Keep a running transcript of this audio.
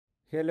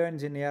Hello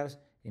engineers,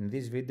 in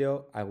this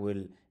video I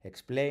will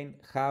explain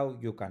how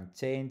you can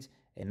change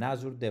an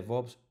Azure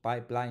DevOps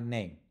pipeline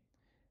name.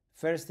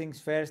 First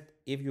things first,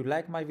 if you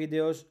like my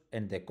videos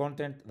and the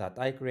content that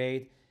I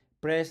create,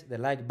 press the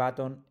like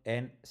button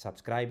and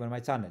subscribe on my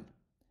channel.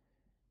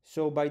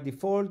 So by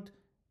default,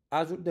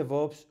 Azure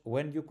DevOps,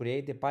 when you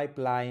create a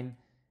pipeline,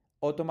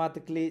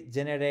 automatically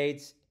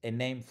generates a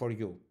name for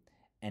you.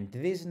 And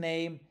this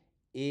name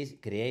is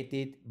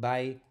created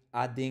by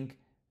adding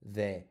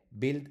the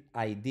build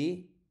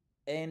ID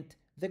and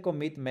the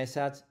commit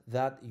message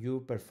that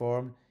you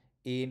perform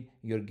in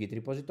your Git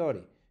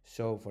repository.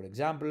 So for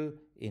example,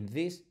 in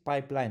this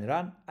pipeline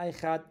run, I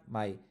had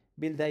my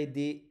build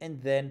ID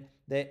and then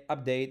the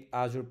update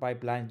Azure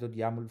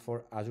pipelines.yaml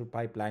for Azure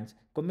pipelines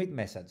commit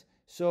message.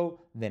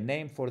 So the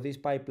name for this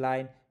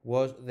pipeline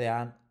was the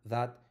one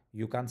that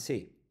you can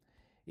see.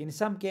 In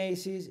some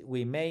cases,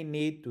 we may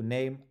need to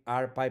name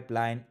our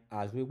pipeline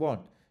as we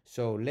want.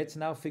 So let's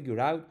now figure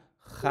out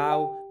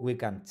how we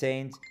can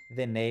change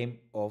the name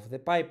of the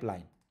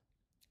pipeline.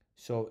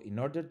 So in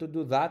order to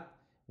do that,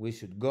 we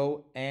should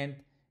go and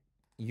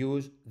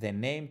use the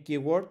name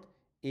keyword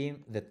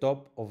in the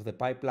top of the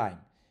pipeline.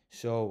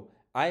 So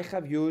I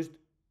have used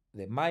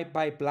the my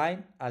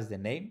pipeline as the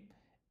name,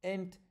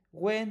 and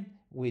when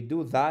we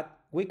do that,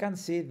 we can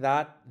see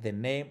that the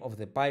name of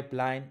the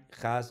pipeline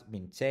has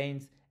been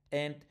changed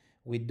and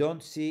we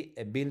don't see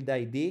a build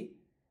ID,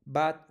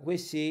 but we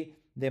see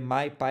the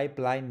my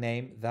pipeline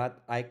name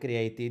that I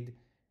created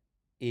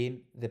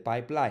in the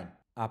pipeline.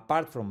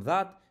 Apart from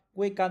that,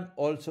 we can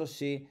also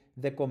see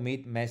the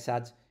commit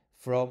message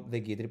from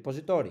the Git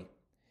repository.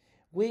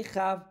 We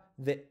have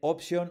the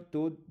option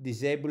to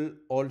disable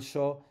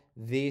also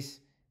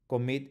this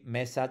commit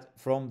message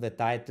from the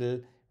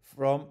title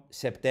from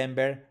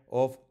September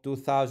of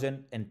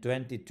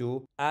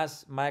 2022,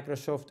 as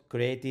Microsoft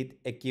created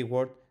a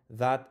keyword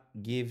that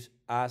gives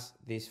us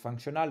this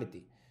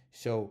functionality.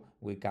 So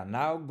we can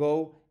now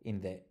go in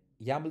the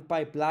YAML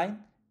pipeline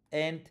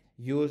and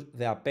use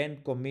the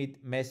append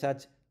commit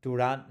message to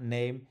run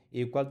name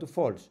equal to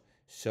false.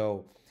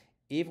 So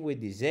if we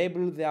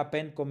disable the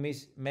append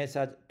commit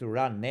message to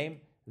run name,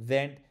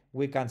 then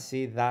we can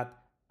see that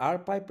our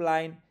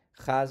pipeline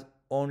has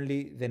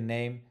only the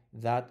name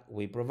that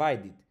we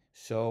provided.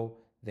 So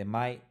the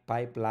my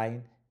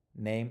pipeline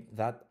name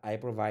that I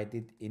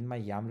provided in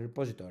my YAML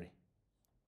repository.